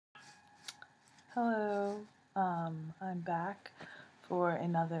Hello, I'm back for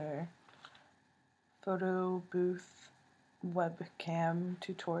another photo booth webcam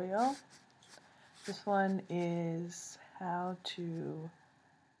tutorial. This one is how to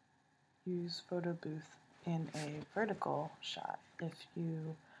use photo booth in a vertical shot. If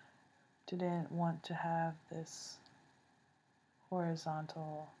you didn't want to have this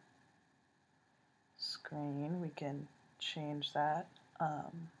horizontal screen, we can change that.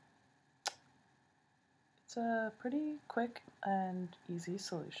 It's a pretty quick and easy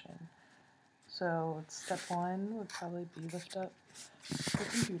solution. So step one would probably be lift up the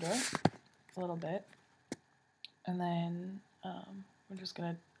computer a little bit, and then we're just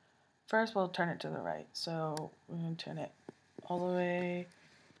gonna, first we'll turn it to the right. So we're gonna turn it all the way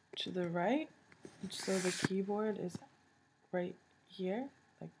to the right, so the keyboard is right here,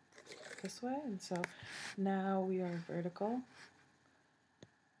 like this way. And so now we are vertical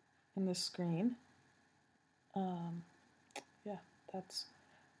in the screen. Yeah,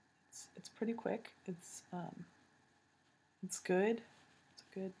 it's pretty quick. It's good. It's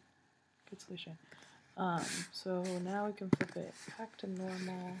a good solution. So now we can flip it back to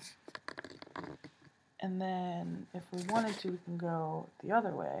normal, and then if we wanted to, we can go the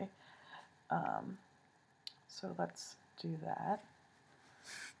other way. So let's do that.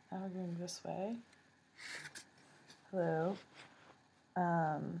 Now we're going this way. Hello.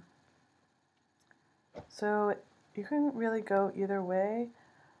 So you can really go either way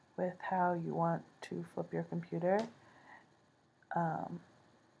with how you want to flip your computer.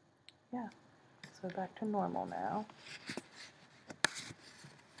 Yeah, so back to normal now.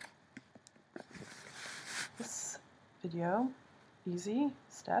 This video, easy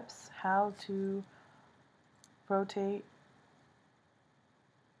steps, how to rotate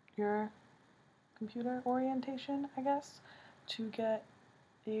your computer orientation, I guess, to get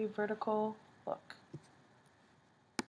a vertical look.